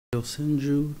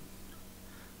Yosenju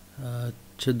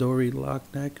Chidori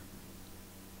lock deck.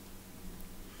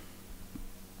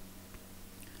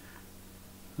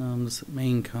 This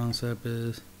main concept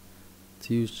is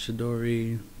to use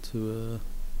Chidori to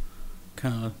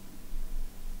kind of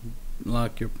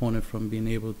lock your opponent from being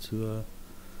able to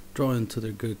draw into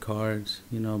their good cards,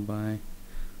 you know, by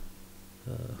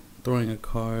throwing a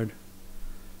card,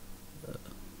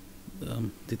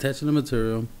 detaching the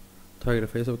material, target a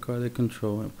face-up card they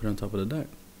control, and put it on top of the deck.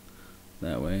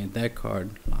 That way, that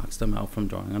card locks them out from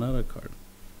drawing another card.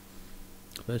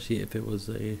 Especially if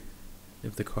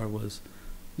the card was,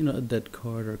 you know, a dead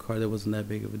card or a card that wasn't that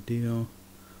big of a deal,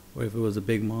 or if it was a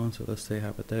big monster. Let's say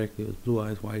hypothetically it was Blue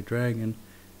Eyes White Dragon.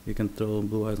 You can throw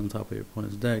Blue Eyes on top of your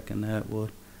opponent's deck, and that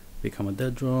would become a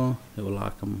dead draw. It will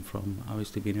lock them from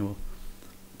obviously being able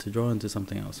to draw into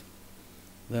something else.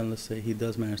 Then let's say he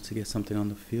does manage to get something on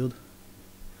the field.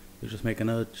 You just make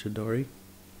another Chidori,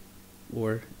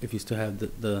 or if you still have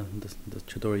the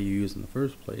Chidori you used in the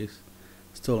first place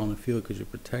still on the field because you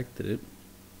protected it,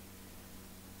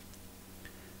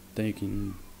 then you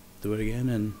can do it again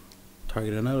and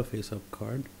target another face-up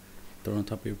card, throw it on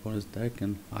top of your opponent's deck,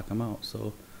 and lock them out.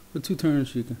 So with 2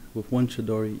 turns, you can, with 1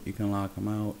 Chidori, you can lock them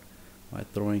out by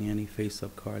throwing any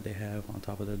face-up card they have on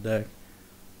top of their deck.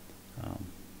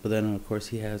 But then, of course,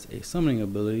 he has a summoning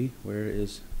ability, where it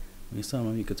is when you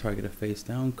summon him, you can target a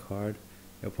face-down card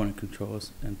your opponent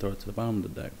controls and throw it to the bottom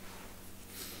of the deck.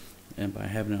 And by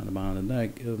having it on the bottom of the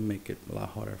deck, it will make it a lot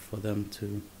harder for them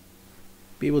to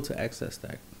be able to access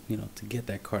that, you know, to get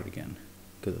that card again,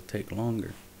 because it'll take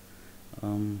longer.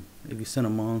 If you send a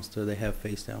monster, they have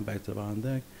face down back to the bottom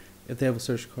deck. If they have a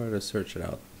search card, they'll search it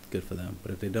out. Good for them.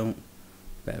 But if they don't,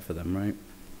 bad for them, right?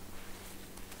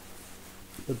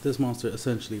 But this monster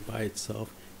essentially by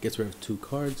itself gets rid of 2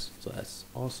 cards, so that's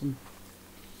awesome.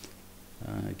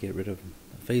 Get rid of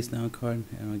a face down card,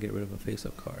 and I'll get rid of a face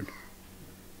up card.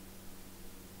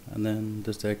 And then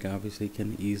this deck obviously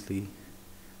can easily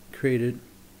create it,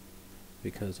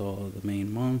 because all the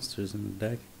main monsters in the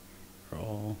deck are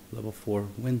all level 4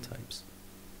 wind types.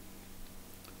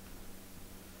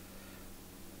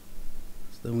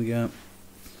 So then we got,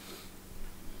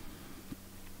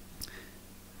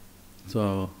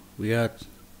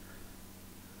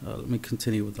 let me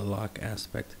continue with the lock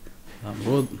aspect.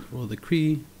 Roll the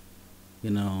Kree,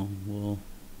 you know, will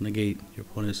negate your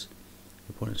opponent's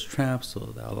traps, so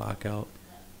that'll lock out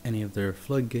any of their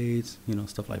floodgates, you know,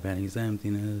 stuff like Vanity's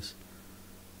Emptiness,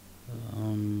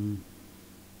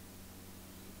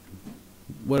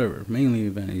 whatever, mainly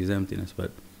Vanity's Emptiness,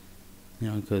 but you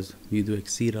know, because you do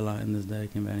exceed a lot in this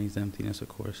deck, and Vanity's Emptiness, of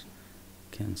course,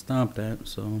 can stop that.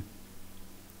 So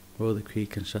Roll the Kree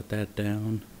can shut that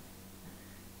down.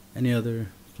 Any other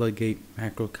floodgate,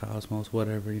 macrocosmos,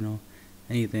 whatever, you know,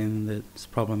 anything that's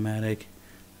problematic.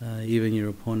 Even your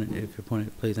opponent, if your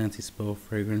opponent plays anti-spell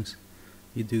fragrance,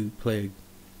 you do play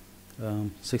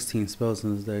 16 spells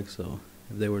in this deck, so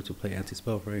if they were to play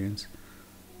anti-spell fragrance,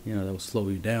 you know, that will slow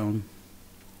you down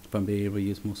from being able to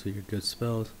use most of your good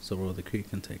spells, so Roll the Kree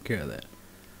can take care of that.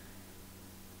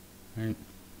 Alright.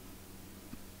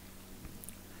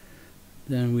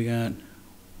 Then we got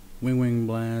Wing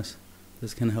Blast.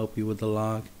 This can help you with the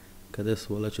lock, because this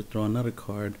will let you throw another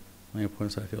card on your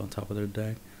opponent's side field on top of their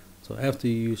deck. So after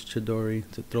you use Chidori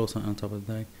to throw something on top of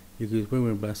the deck, you can use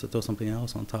Wing Blast to throw something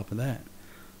else on top of that.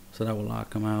 So that will lock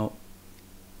them out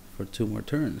for 2 more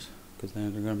turns, because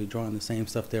then they're going to be drawing the same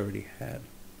stuff they already had.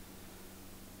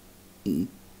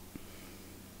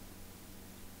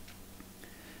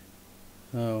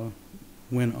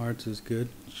 Wind Arts is good.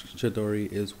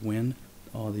 Chidori is wind.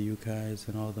 All the yukais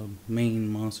and all the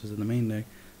main monsters in the main deck,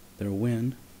 they're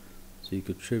wind. So you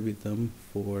could tribute them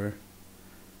for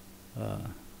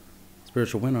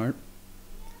Spiritual Wind Art.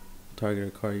 Target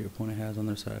a card your opponent has on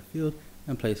their side of the field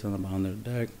and place it on the bottom of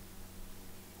their deck.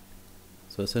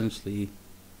 So essentially,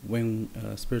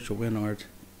 Spiritual Wind Art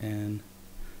and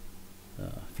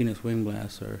Phoenix Wing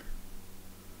Blast are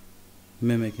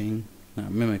mimicking, not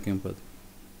mimicking, but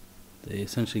they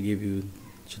essentially give you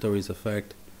Chidori's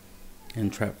effect in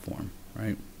trap form,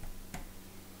 right?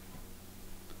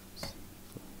 So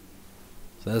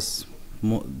that's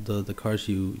the cards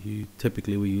you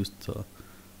typically will use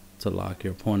to lock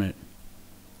your opponent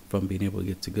from being able to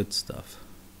get to good stuff,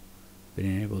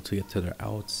 being able to get to their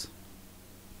outs.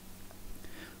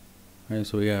 Alright,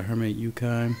 so we got Hermit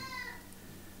Yukai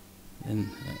and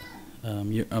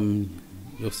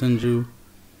Yosenju.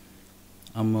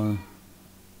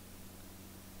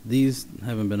 These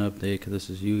haven't been updated because this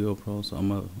is Yu-Gi-Oh! Pro, so I'm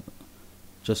gonna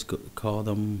just call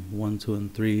them 1, 2,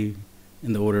 and 3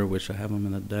 in the order which I have them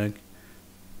in the deck.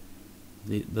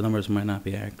 the numbers might not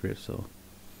be accurate, so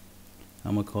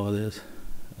I'm gonna call this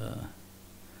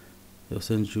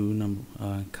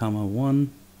Yosenju comma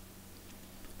 1.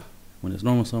 When it's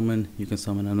normal summon, you can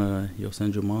summon another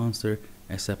Yosenju monster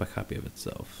except a copy of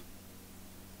itself.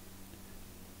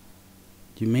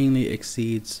 You mainly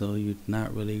exceed, so you're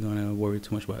not really gonna worry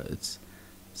too much about its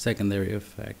secondary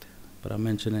effect, but I'll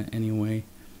mention it anyway.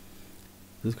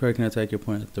 This card can attack your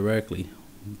opponent directly,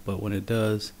 but when it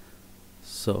does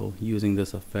so, using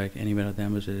this effect, any amount of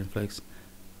damage it inflicts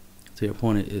to your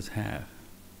opponent is half.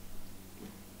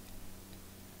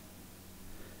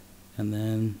 And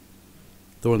then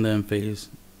during the end phase,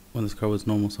 when this card was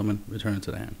normal summon, return it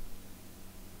to the hand.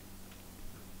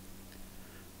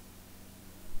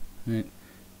 Alright.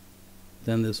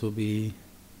 Then this will be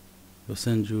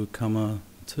Yosenju comma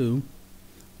 2.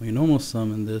 When you normal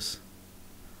summon this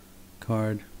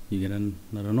card, you get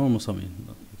another normal summon.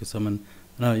 You can summon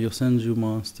another Yosenju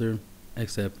monster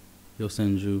except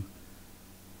Yosenju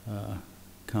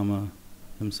comma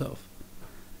himself.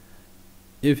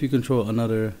 If you control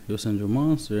another Yosenju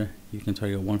monster, you can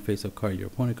target one face-up card your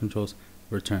opponent controls,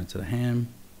 return it to the hand.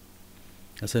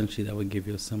 Essentially, that would give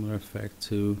you a similar effect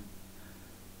to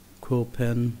Quill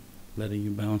Pen, letting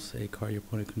you bounce a card your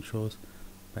opponent controls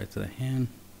back to the hand.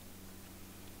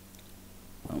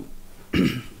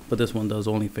 But this one does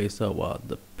only face up, while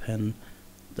the pen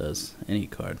does any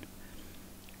card.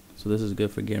 So this is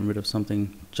good for getting rid of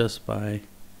something just by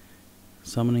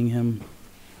summoning him.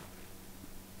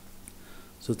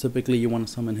 So typically you want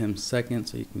to summon him second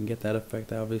so you can get that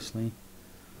effect, obviously.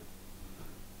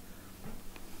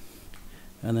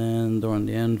 And then during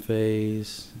the end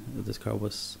phase, if this card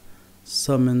was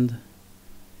summoned,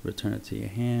 return it to your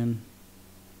hand.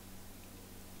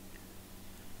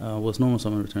 Was normal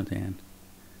summon, return to hand.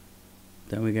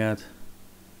 Then we got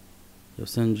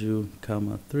Yosenju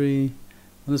comma 3.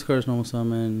 When this card is normal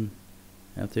summon,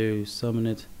 after you summon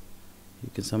it, you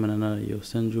can summon another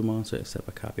Yosenju monster except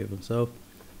a copy of himself.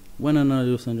 When another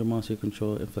Yosenju monster you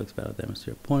control inflicts battle damage to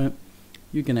your opponent,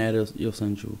 you can add a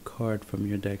Yosenju card from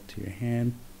your deck to your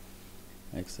hand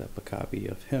except a copy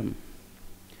of him.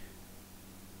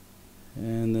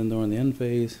 And then during the end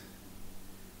phase,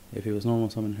 if he was normal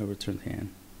summon, he'll return to hand.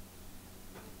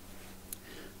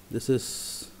 This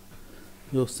is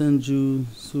Yosenju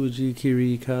Suji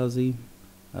Kirikazi.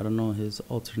 I don't know his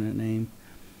alternate name,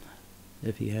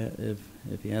 if he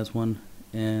has one,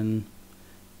 and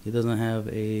he doesn't have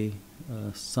a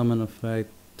summon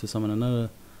effect to summon another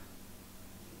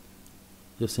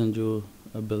Yosenju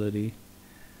ability,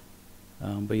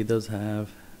 but he does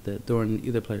have that during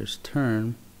either player's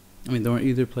turn, during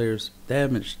either player's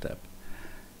damage step,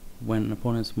 when an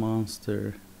opponent's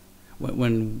monster,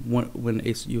 when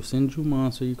a Yosenju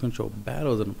monster you control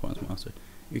battles an opponent's monster,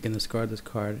 you can discard this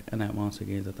card and that monster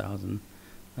gains 1,000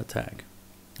 attack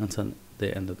until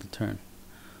the end of the turn,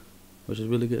 which is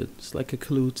really good. It's like a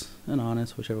Kalute, an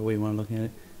Honest, whichever way you want to look at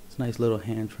it. It's a nice little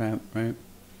hand trap, right?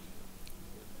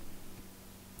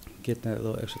 Get that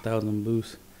little extra 1,000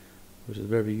 boost, which is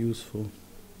very useful.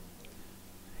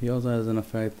 He also has an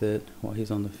effect that while he's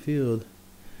on the field,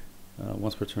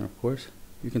 once per turn of course,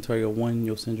 you can target one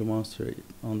Yosenju monster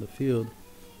on the field.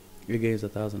 It gains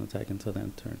 1,000 attack until the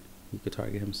end of turn. He could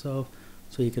target himself,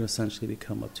 so he can essentially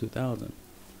become up 2,000.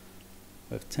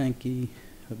 With Tenki,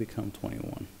 he'll become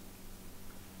 21.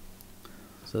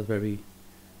 So that's very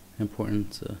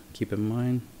important to keep in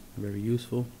mind, very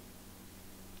useful.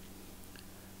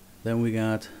 Then we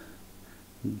got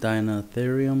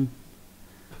Dynatherium.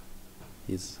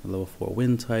 He's a level 4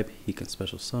 wind type. He can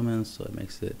special summon, so it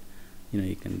makes it,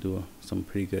 you can do some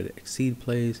pretty good exceed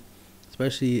plays,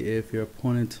 especially if your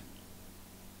opponent,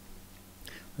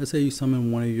 let's say you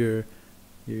summon one of your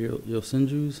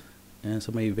Yosenjus and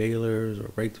somebody Veilers or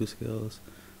breakthrough skills,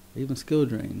 or even skill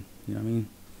drain,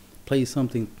 play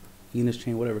something, Venus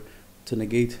Chain, whatever, to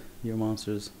negate your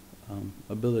monster's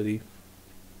ability,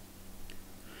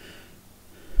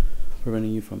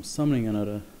 preventing you from summoning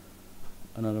another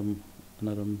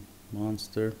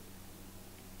monster.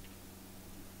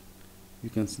 You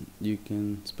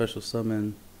can special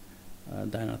summon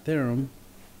Dynatherium,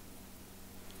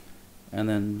 and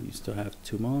then you still have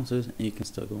 2 monsters, and you can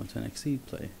still go into an exceed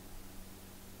play.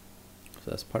 So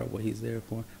that's part of what he's there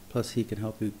for. Plus, he can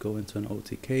help you go into an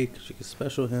OTK because you can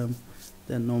special him,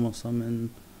 then normal summon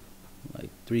like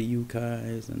 3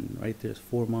 Yukais, and right there's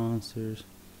 4 monsters.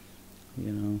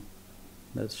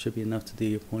 That should be enough to do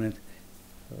your opponent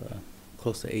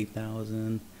close to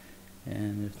 8,000.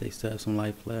 And if they still have some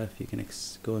life left, you can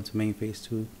go into main phase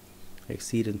 2,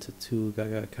 exceed into 2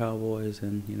 Gaga Cowboys,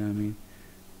 and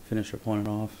finish your opponent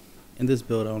off. In this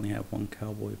build, I only have 1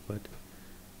 cowboy, but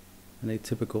In a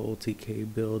typical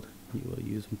OTK build, you will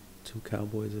use 2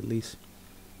 cowboys at least,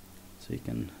 so you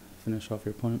can finish off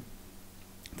your opponent.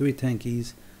 3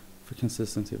 tankies for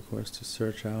consistency, of course, to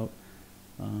search out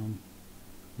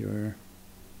your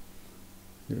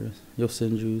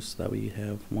Yosenju, so that way you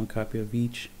have 1 copy of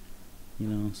each, you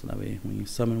know, so that way when you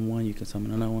summon one, you can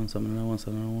summon another one, summon another one,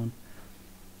 summon another one.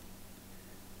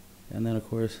 And then of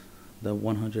course the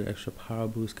 100 extra power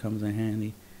boost comes in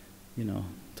handy, you know,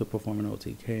 to perform an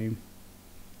OTK.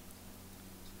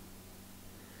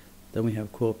 Then we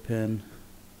have Quill Pen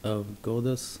of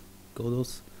Godos,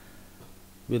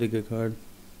 really good card.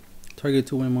 Target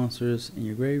 2 win monsters in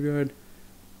your graveyard,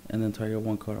 and then target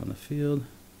 1 card on the field.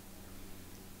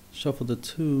 Shuffle the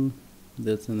 2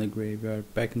 that's in the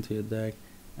graveyard back into your deck,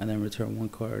 and then return 1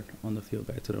 card on the field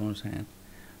back to the owner's hand.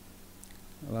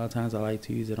 A lot of times I like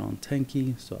to use it on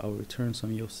Tenki, so I will return some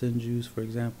Yosenjus, for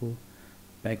example,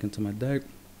 back into my deck.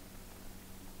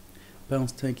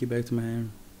 Bounce Tenki back to my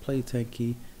hand, play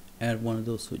Tenki, add one of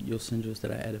those Yosenjus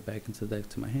that I added back into the deck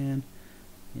to my hand,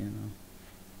 you know,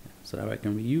 so that I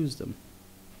can reuse them.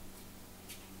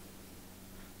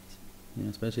 You know,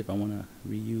 especially if I want to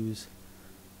reuse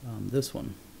this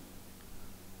one.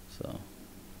 So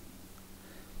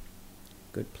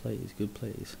good plays, good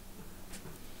plays.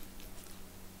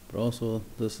 But also,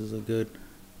 this is a good,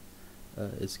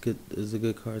 it's a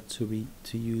good card to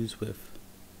use with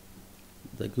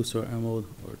the Gusor Emerald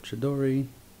or Chidori.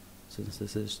 Since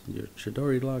this is your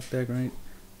Chidori lock deck, right?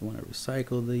 You want to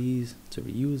recycle these to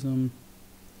reuse them.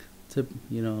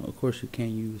 You know, of course you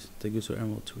can't use the Gusor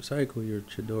Emerald to recycle your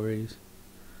Chidoris,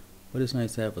 but it's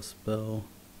nice to have a spell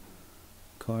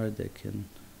card that can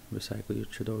recycle your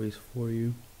Chidoris for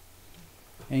you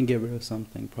and get rid of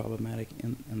something problematic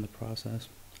in the process.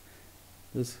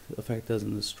 This effect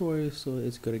doesn't destroy, so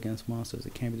it's good against monsters.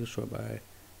 It can't be destroyed by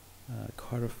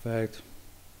card effect,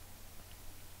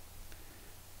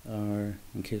 or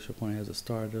in case your opponent has a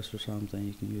Stardust or something,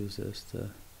 you can use this to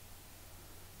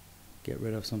get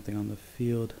rid of something on the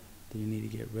field that you need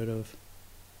to get rid of,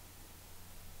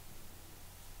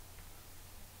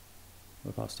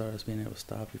 without Stardust being able to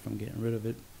stop you from getting rid of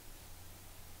it.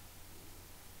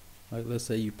 Like, let's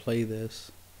say you play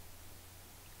this,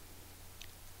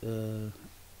 and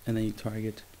then you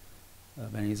target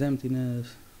Vanity's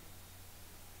Emptiness.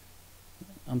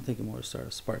 I'm thinking more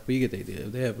Stardust Spark, but you get the idea.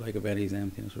 If they have like a Vanity's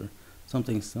Emptiness or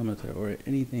something similar to it, or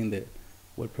anything that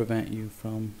would prevent you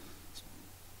from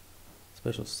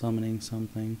special summoning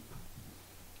something,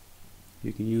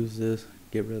 you can use this,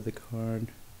 get rid of the card,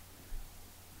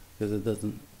 because it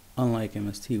doesn't, unlike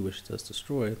MST, which does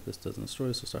destroy, this doesn't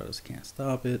destroy, so Stardust can't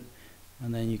stop it.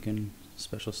 And then you can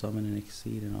special summon and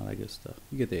exceed and all that good stuff.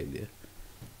 You get the idea.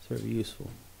 It's very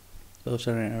useful. Spell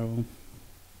Shattering Arrow.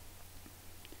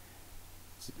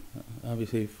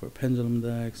 Obviously for pendulum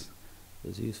decks,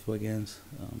 it's useful against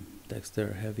decks that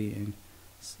are heavy in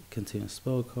continuous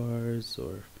spell cards,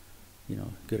 or you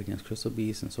know, good against crystal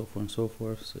beasts and so forth and so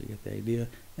forth. So you get the idea.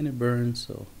 And it burns,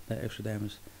 so that extra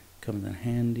damage comes in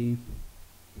handy.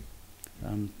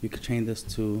 You could chain this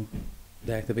to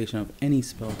the activation of any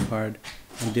spell card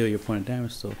and deal your opponent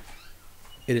damage, so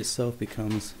it itself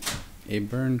becomes a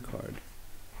burn card.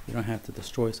 You don't have to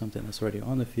destroy something that's already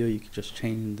on the field. You can just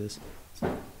chain this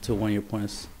to one of your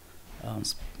opponent's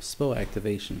spell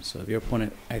activation. So if your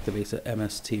opponent activates an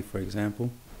MST, for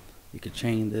example, you could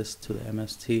chain this to the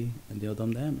MST and deal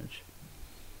them damage.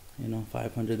 You know,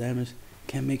 500 damage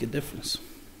can make a difference.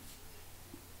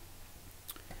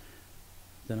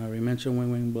 Then I already mentioned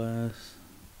Wing Blast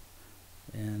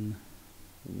and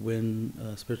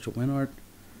Spiritual Wind Art,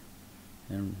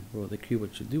 and roll the cue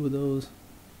what you do with those.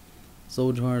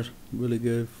 Soul Charge, really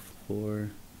good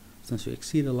for, since you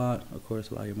exceed a lot, of course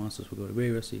a lot of your monsters will go to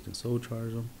graveyard, so you can Soul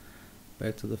Charge them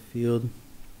back to the field.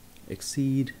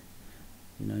 Exceed,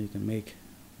 you know, you can make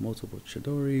multiple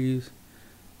Chidoris,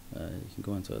 you can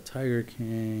go into a Tiger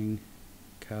King,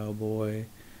 Cowboy,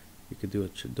 you could do a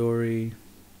Chidori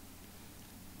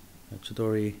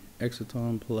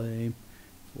Exciton play,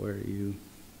 where you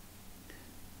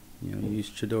use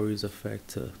Chidori's effect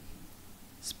to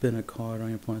spin a card on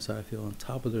your opponent's side of the field on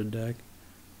top of their deck,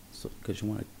 so because you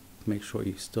want to make sure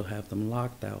you still have them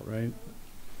locked out, right?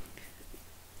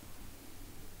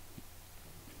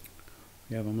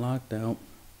 You have them locked out,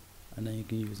 and then you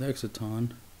can use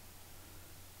Exciton.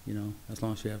 You know, as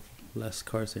long as you have less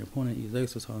cards than your opponent, use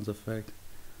Exciton's effect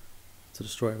to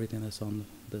destroy everything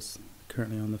that's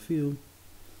currently on the field.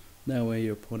 That way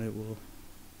your opponent will,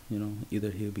 you know,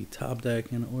 either he'll be top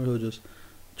decking, or he'll just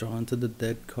draw into the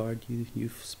dead card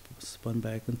you've spun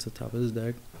back into the top of his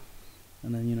deck,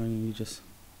 and then, you know, you just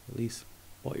at least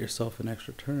bought yourself an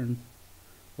extra turn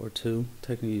or 2.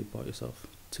 Technically, you bought yourself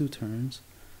 2 turns,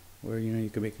 where you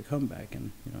can make a comeback,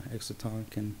 and Exciton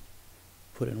can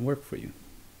put in work for you.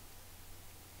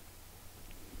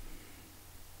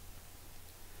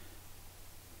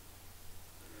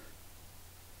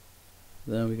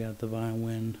 Then we got Divine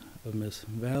Wind of Miss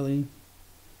Valley.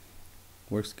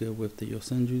 Works good with the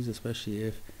Yosenjus, especially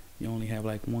if you only have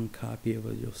like 1 copy of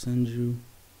a Yosenju.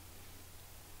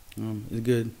 It's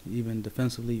good even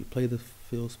defensively. You play the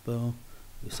field spell,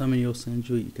 you summon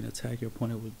Yosenju, you can attack your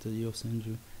opponent with the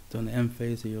Yosenju. During the end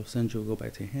phase, the Yosenju will go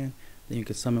back to your hand. Then you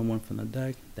can summon one from the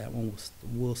deck. That one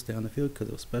will stay on the field because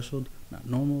it was special, not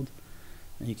normal.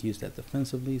 And you can use that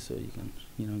defensively, so you can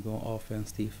go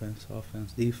offense, defense,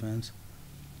 offense, defense.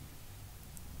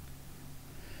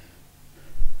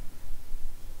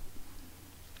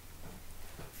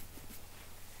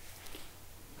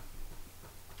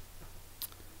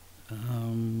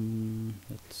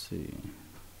 Let's see.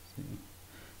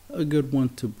 A good one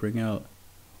to bring out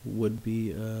would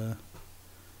be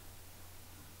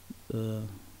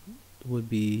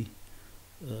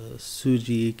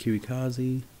Suji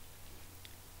Kirikaze,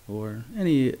 or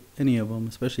any of them,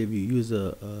 especially if you use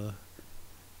a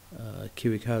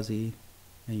Kirikaze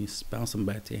and you bounce them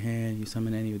back to your hand. You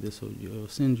summon any of this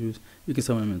Yosenjus, you can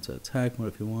summon them into attack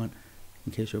mode if you want,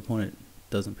 in case your opponent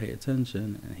doesn't pay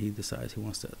attention and he decides he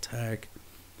wants to attack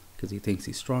because he thinks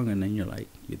he's stronger, and then you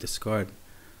discard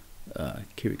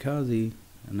Kirikaze,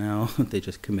 and now they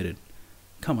just committed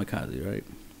kamikaze, right?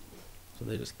 So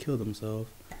they just kill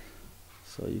themselves.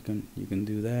 So you can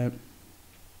do that.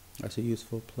 That's a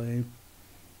useful play.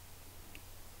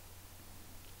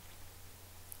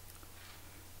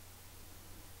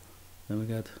 Then we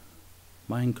got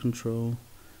Mind Control.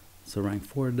 It's a rank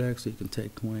 4 deck, so you can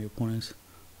take one of your opponent's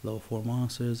level 4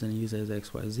 monsters and use it as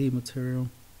XYZ material,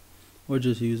 or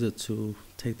just use it to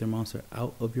take their monster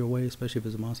out of your way, especially if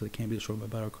it's a monster that can't be destroyed by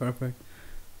battle card effect.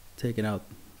 Take it out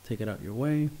your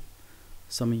way.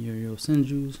 Summon your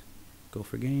Yosenjus, go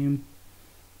for game.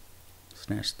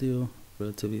 Snatch Steal,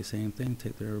 relatively the same thing.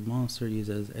 Take their monster, use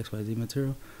it as XYZ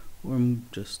material, or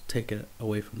just take it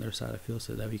away from their side of the field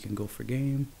so that we can go for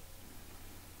game.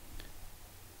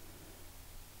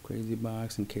 Crazy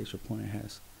Box, in case your opponent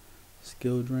has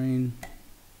skill drain.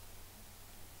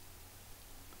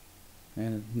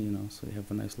 And so you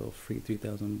have a nice little free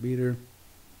 3000 beater.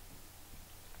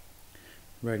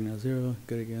 Ragnar Zero,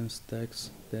 good against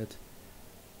decks that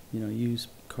use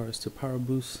cards to power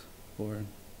boost, or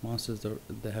monsters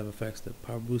that have effects that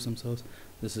power boost themselves.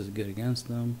 This is good against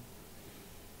them.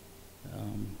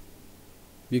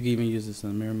 You can even use this in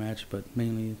a mirror match, but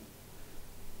mainly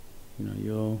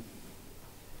you'll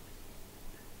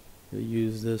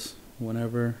use this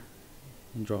whenever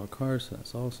and draw a card, so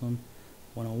that's awesome.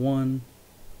 101,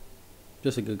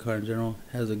 just a good card in general.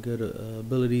 Has a good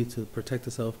ability to protect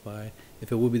itself by,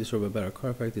 if it will be destroyed by battle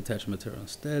card effect, detach material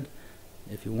instead.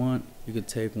 If you want, you could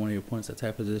take one of your opponent's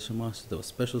attack position monsters that was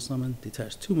special summon,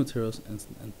 detach 2 materials,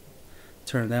 and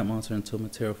turn that monster into a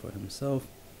material for himself.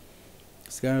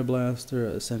 Sky Blaster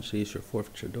essentially is your 4th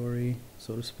Chidori,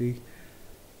 so to speak.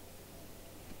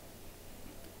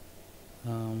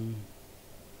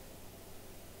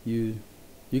 You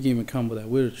can even combo that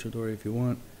with a Chidori if you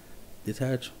want.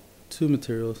 Detach 2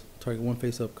 materials, target 1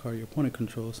 face-up card your opponent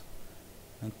controls,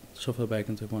 and shuffle it back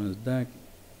into your opponent's deck.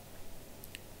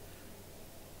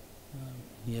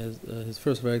 He has his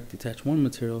first effect: detach 1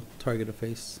 material, target a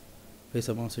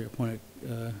face-up monster your opponent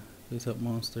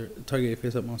target a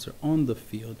face-up monster on the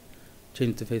field,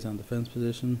 change it to face-on defense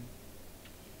position.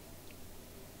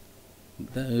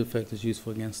 That effect is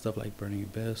useful against stuff like Burning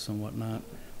Abyss and whatnot,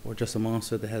 or just a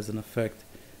monster that has an effect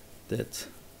that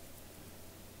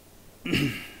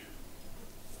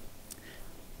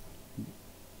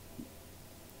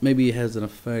maybe it has an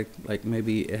effect, like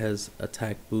maybe it has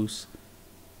attack boost,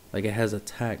 like it has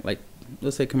attack, like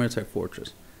let's say Chimera Tech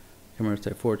Fortress. Chimera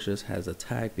Tech Fortress has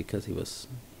attack because he was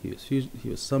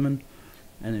summoned,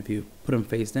 and if you put him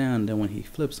face down, then when he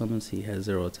flip summons, he has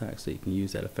 0 attack, so you can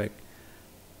use that effect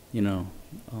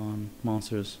on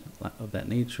monsters of that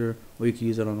nature, or you can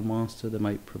use it on a monster that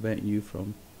might prevent you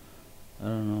from, I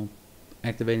don't know,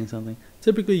 activating something.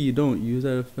 Typically you don't use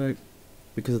that effect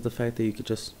because of the fact that you could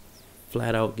just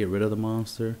flat out get rid of the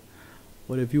monster.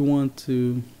 But if you want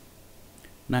to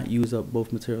not use up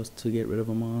both materials to get rid of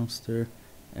a monster,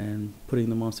 and putting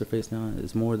the monster face down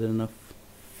is more than enough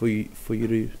for you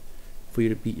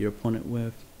to beat your opponent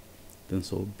with, then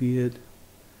so be it.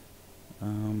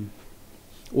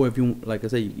 Or if you, like I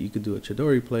said, you could do a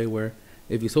Chidori play where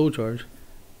if you soul charge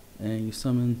and you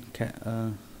summon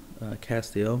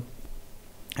Castiel,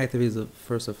 activates the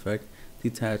first effect,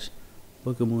 detach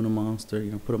book a moon a monster,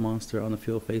 put a monster on the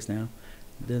field face down,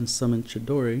 then summon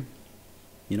Chidori,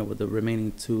 with the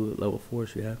remaining 2 level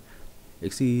 4s you have,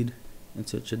 exceed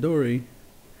into Chidori,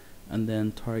 and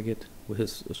then target with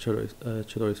his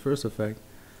Chidori's first effect,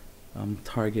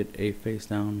 target a face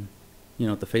down,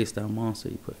 the face down monster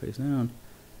you put face down,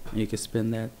 and you can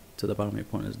spin that to the bottom of your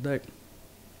opponent's deck.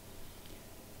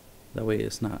 That way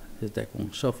his deck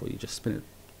won't shuffle, you just spin it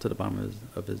to the bottom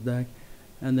of his deck.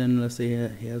 And then let's say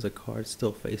he has a card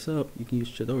still face up, you can use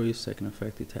Chidori's second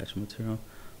effect, detach material,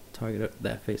 target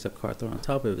that face up card, throw it on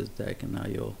top of his deck, and now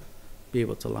you'll be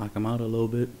able to lock him out a little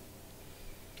bit.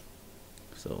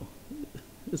 So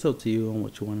it's up to you on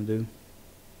what you want to do.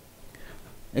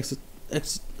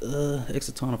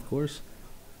 Exiton, of course,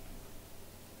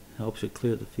 helps you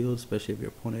clear the field, especially if your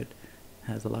opponent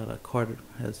has a lot of card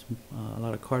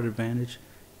advantage.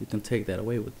 You can take that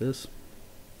away with this.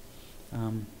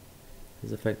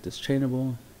 His effect is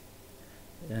chainable,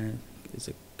 and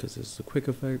because it's a quick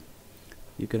effect,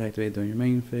 you can activate during your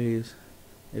main phase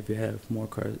if you have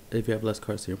less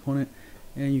cards than your opponent,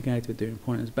 and you can activate during your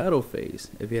opponent's battle phase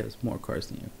if he has more cards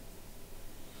than you.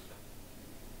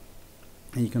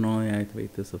 And you can only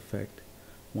activate this effect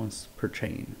once per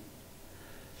chain.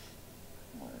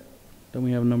 Then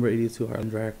we have number 82, Harlan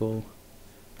Draco.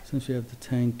 Since you have the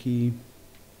Tanky,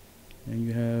 and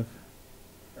you have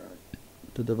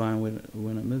the Divine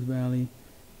Win at Miss Valley,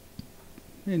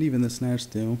 and even the Snatch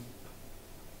Steal,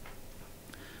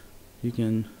 you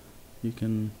can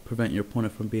prevent your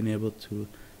opponent from being able to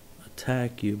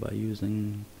attack you by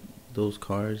using those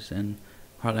cards and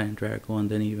Heartland Draco, and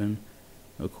then even,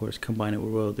 of course, combine it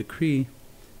with Royal Decree,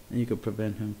 and you can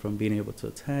prevent him from being able to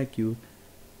attack you,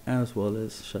 as well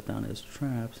as shut down his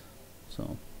traps.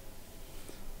 So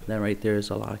that right there is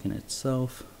a lock in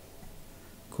itself.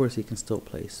 Of course, he can still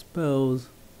play spells,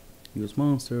 use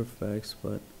monster effects,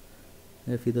 but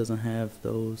if he doesn't have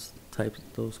if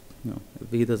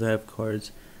he doesn't have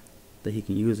cards that he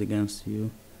can use against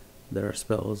you, that are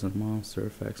spells and monster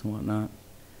effects and whatnot,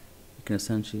 you can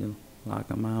essentially lock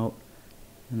him out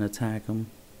and attack him.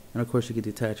 And of course, you can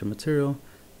detach a material,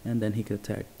 and then he can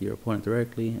attack your opponent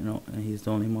directly, and he's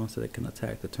the only monster that can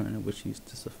attack the turn in which he used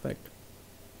this effect.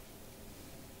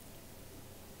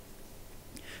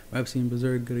 Rhapsody and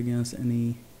Berserk, good against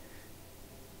any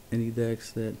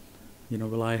decks that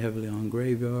rely heavily on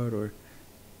graveyard, or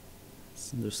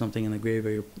there's something in the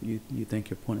graveyard you think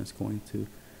your opponent's going to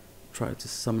try to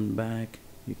summon back.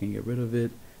 You can get rid of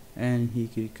it, and you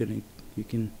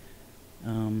can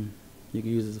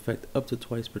use this effect up to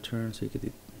twice per turn. So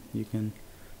you can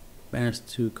banish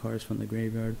 2 cards from the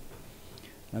graveyard,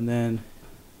 and then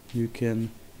you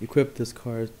can equip this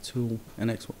card to an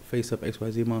face-up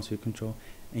XYZ monster you control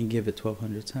and give it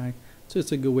 1200 attack. So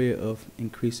it's a good way of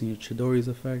increasing your Chidori's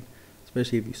effect,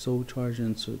 especially if you soul charge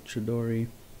into Chidori.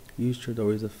 Use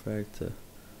Chidori's effect to,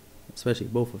 especially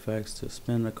both effects, to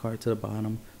spin a card to the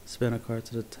bottom, spin a card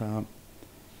to the top.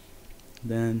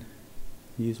 Then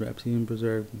use Rhapsody and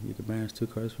Berserk. You can banish 2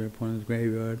 cards from your opponent's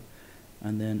graveyard,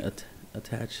 and then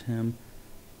attach him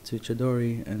to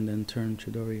Chidori, and then turn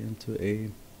Chidori into a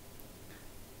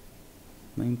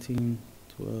 19,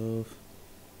 12,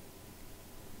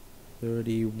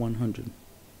 30, 100. You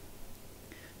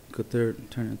could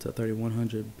turn it into a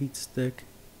 3100 beat stick,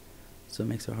 so it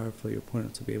makes it hard for your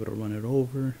opponent to be able to run it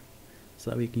over. So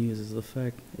that we can use his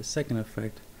second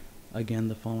effect again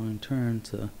the following turn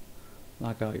to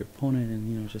lock out your opponent,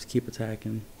 and just keep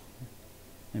attacking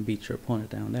and beat your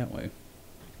opponent down that way.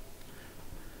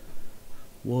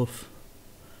 Wolf,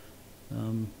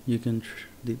 you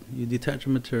detach a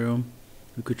material,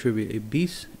 you contribute a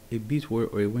beast word,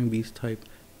 or a wing beast type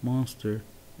monster,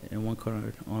 and 1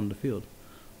 card on the field.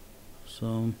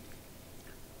 So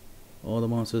all the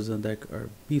monsters in the deck are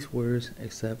beast words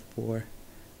except for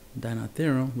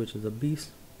Dynatherum, which is a beast,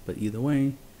 but either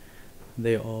way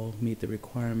they all meet the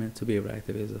requirement to be able to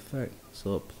activate his effect.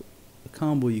 So the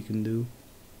combo you can do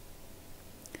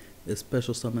is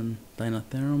special summon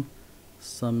Dynatherum,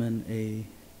 summon a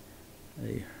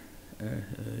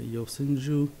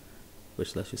Yosenju,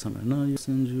 which lets you summon another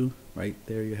Yosenju. Right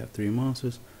there you have 3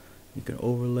 monsters. You can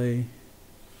overlay.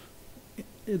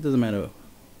 It doesn't matter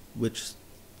which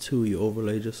 2 you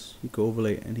overlay, you can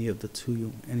overlay any of the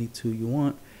 2 you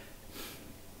want.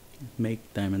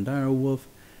 Make Diamond Dire Wolf,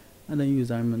 and then use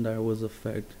Diamond Dire Wolf's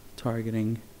effect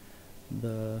targeting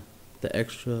the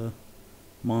extra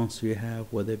monster you have,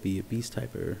 whether it be a beast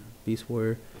type or beast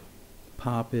warrior.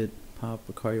 Pop a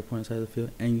card your opponent's side of the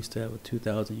field, and you still have a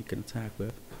 2000 you can attack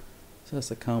with. So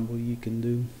that's a combo you can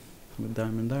do with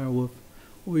Diamond Dire Wolf,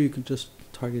 or you can just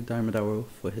target Diamond Dire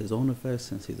Wolf for his own effect,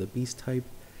 since he's a beast type,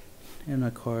 and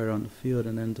a card on the field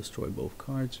and then destroy both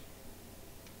cards.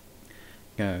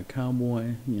 Got a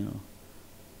cowboy,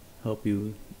 help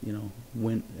you,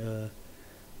 win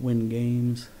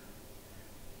games.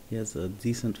 He has a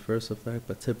decent first effect,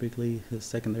 but typically his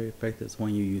secondary effect is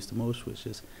one you use the most, which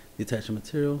is detach a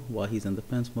material. While he's in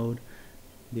defense mode,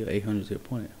 deal 800 to your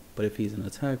opponent. But if he's in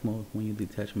attack mode, when you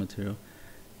detach a material,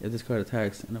 if this card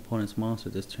attacks an opponent's monster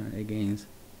this turn, it gains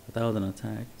 1,000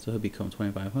 attack, so he'll become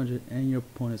 2,500, and your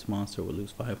opponent's monster will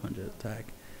lose 500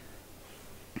 attack.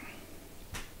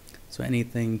 So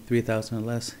anything 3,000 or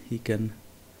less, he can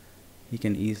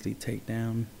easily take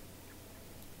down.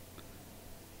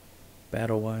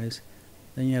 Battle wise,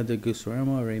 then you have the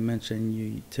Gusurama. I already mentioned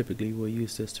you typically will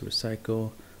use this to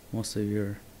recycle most of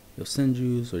your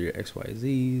Yosenjus or your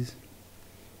XYZs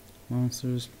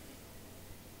monsters.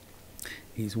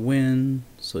 He's win,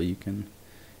 so you can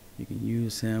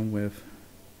use him with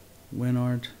win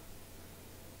art.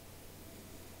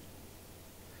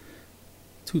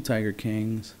 2 Tiger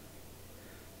Kings,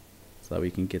 so that we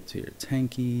can get to your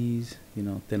tankies,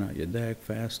 thin out your deck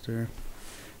faster.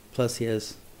 Plus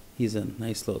he's a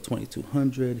nice little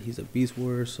 2200. He's a beast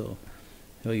warrior, so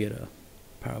he'll get a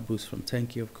power boost from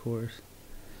tanky, of course.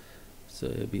 So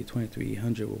it'll be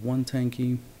 2300 with 1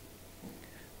 tanky.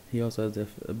 He also has the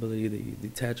ability to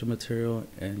detach a material,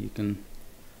 and you can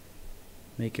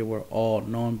make it where all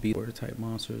non-beast warrior type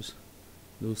monsters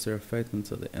lose their effect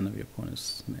until the end of your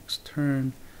opponent's next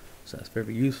turn. So that's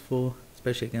very useful,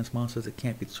 especially against monsters that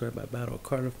can't be destroyed by battle or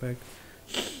card effect.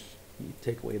 You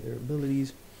take away their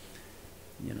abilities.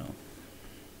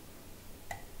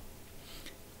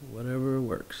 Whatever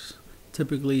works.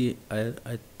 Typically,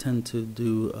 I tend to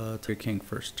do Tiger King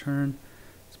first turn,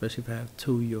 especially if I have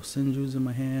 2 Yosenjus in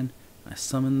my hand. I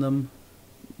summon them,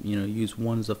 use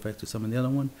one's effect to summon the other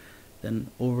one,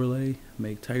 then overlay,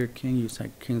 make Tiger King, use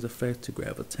Tiger King's effect to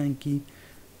grab a tanky,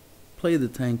 play the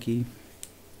tanky,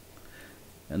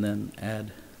 and then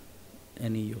add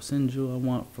any Yosenju I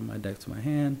want from my deck to my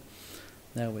hand.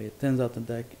 That way it thins out the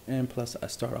deck, and plus I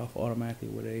start off automatically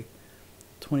with a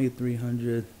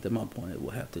 2300 that my opponent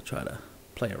will have to try to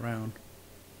play around.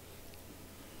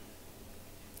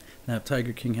 Now if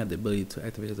Tiger King had the ability to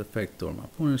activate his effect during my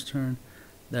opponent's turn,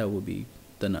 that would be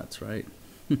the nuts, right?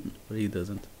 But he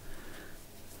doesn't.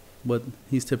 But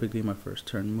he's typically my first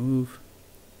turn move.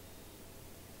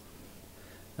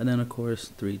 And then of course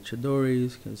 3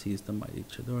 Chidoris, because he's the mighty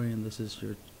Chidori, and this is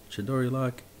your Chidori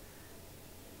lock.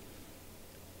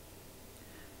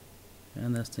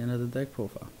 And that's the end of the deck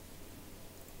profile.